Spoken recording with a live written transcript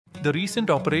The recent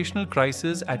operational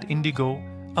crisis at IndiGo,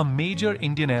 a major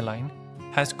Indian airline,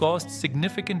 has caused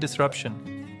significant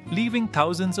disruption, leaving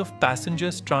thousands of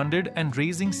passengers stranded and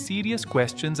raising serious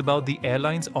questions about the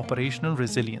airline's operational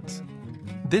resilience.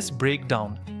 This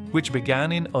breakdown, which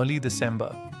began in early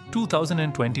December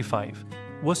 2025,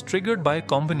 was triggered by a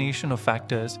combination of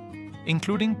factors,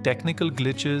 including technical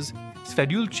glitches,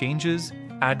 schedule changes,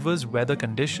 adverse weather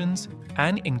conditions,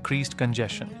 and increased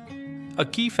congestion. A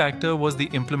key factor was the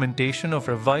implementation of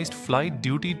revised flight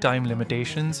duty time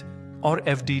limitations, or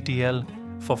FDTL,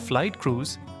 for flight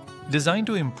crews, designed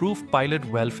to improve pilot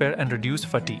welfare and reduce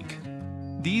fatigue.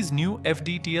 These new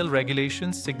FDTL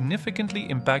regulations significantly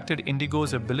impacted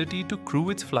IndiGo's ability to crew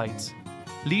its flights,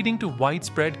 leading to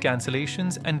widespread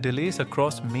cancellations and delays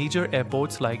across major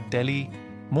airports like Delhi,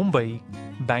 Mumbai,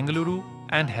 Bengaluru,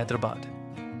 and Hyderabad.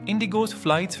 IndiGo's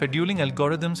flight scheduling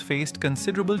algorithms faced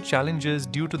considerable challenges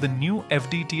due to the new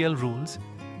FDTL rules,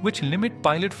 which limit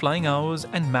pilot flying hours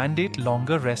and mandate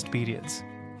longer rest periods.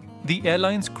 The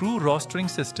airline's crew rostering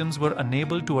systems were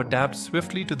unable to adapt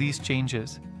swiftly to these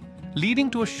changes, leading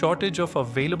to a shortage of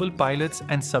available pilots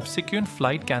and subsequent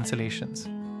flight cancellations.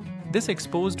 This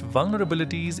exposed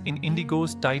vulnerabilities in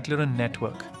IndiGo's tight-run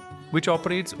network, which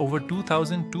operates over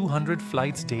 2,200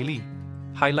 flights daily,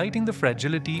 highlighting the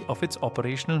fragility of its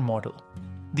operational model.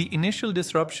 The initial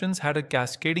disruptions had a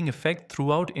cascading effect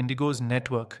throughout IndiGo's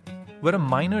network, where a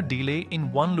minor delay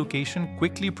in one location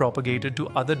quickly propagated to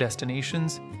other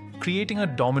destinations, creating a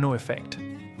domino effect.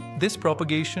 This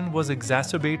propagation was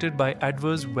exacerbated by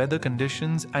adverse weather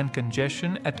conditions and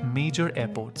congestion at major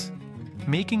airports,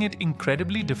 making it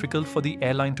incredibly difficult for the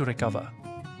airline to recover.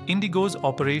 IndiGo's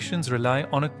operations rely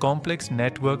on a complex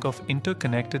network of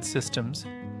interconnected systems,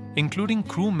 including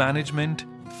crew management,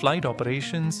 flight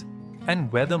operations,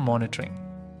 and weather monitoring.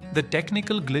 The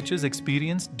technical glitches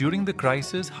experienced during the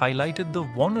crisis highlighted the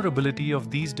vulnerability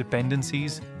of these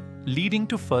dependencies, leading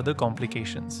to further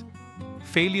complications.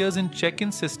 Failures in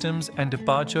check-in systems and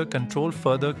departure control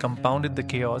further compounded the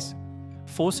chaos,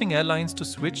 forcing airlines to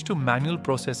switch to manual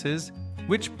processes,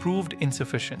 which proved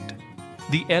insufficient.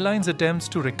 The airline's attempts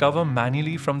to recover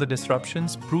manually from the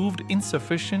disruptions proved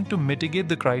insufficient to mitigate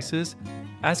the crisis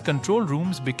as control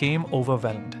rooms became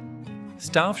overwhelmed.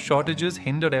 Staff shortages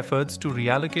hindered efforts to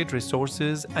reallocate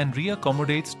resources and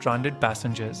reaccommodate stranded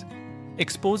passengers,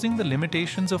 exposing the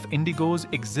limitations of IndiGo's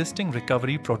existing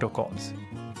recovery protocols.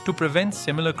 To prevent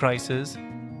similar crises,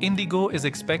 IndiGo is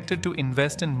expected to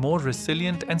invest in more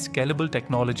resilient and scalable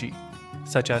technology,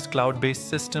 such as cloud-based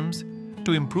systems,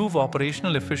 to improve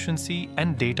operational efficiency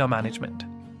and data management.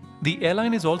 The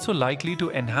airline is also likely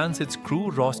to enhance its crew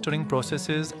rostering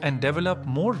processes and develop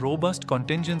more robust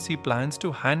contingency plans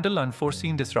to handle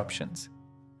unforeseen disruptions.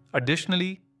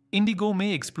 Additionally, IndiGo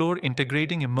may explore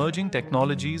integrating emerging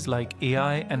technologies like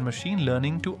AI and machine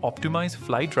learning to optimize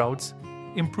flight routes,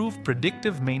 improve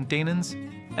predictive maintenance,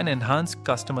 and enhance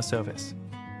customer service.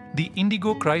 The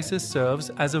IndiGo crisis serves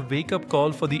as a wake-up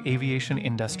call for the aviation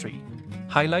industry,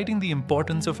 highlighting the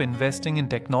importance of investing in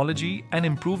technology and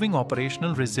improving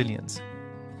operational resilience.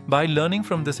 By learning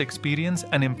from this experience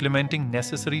and implementing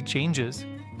necessary changes,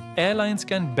 airlines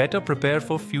can better prepare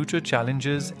for future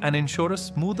challenges and ensure a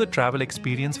smoother travel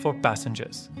experience for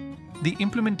passengers. The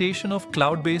implementation of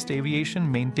cloud-based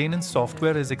aviation maintenance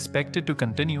software is expected to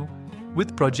continue,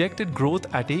 with projected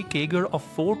growth at a CAGR of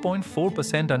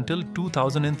 4.4% until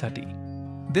 2030.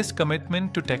 This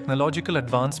commitment to technological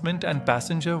advancement and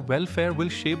passenger welfare will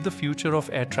shape the future of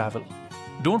air travel.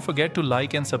 Don't forget to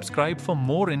like and subscribe for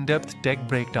more in-depth tech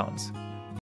breakdowns.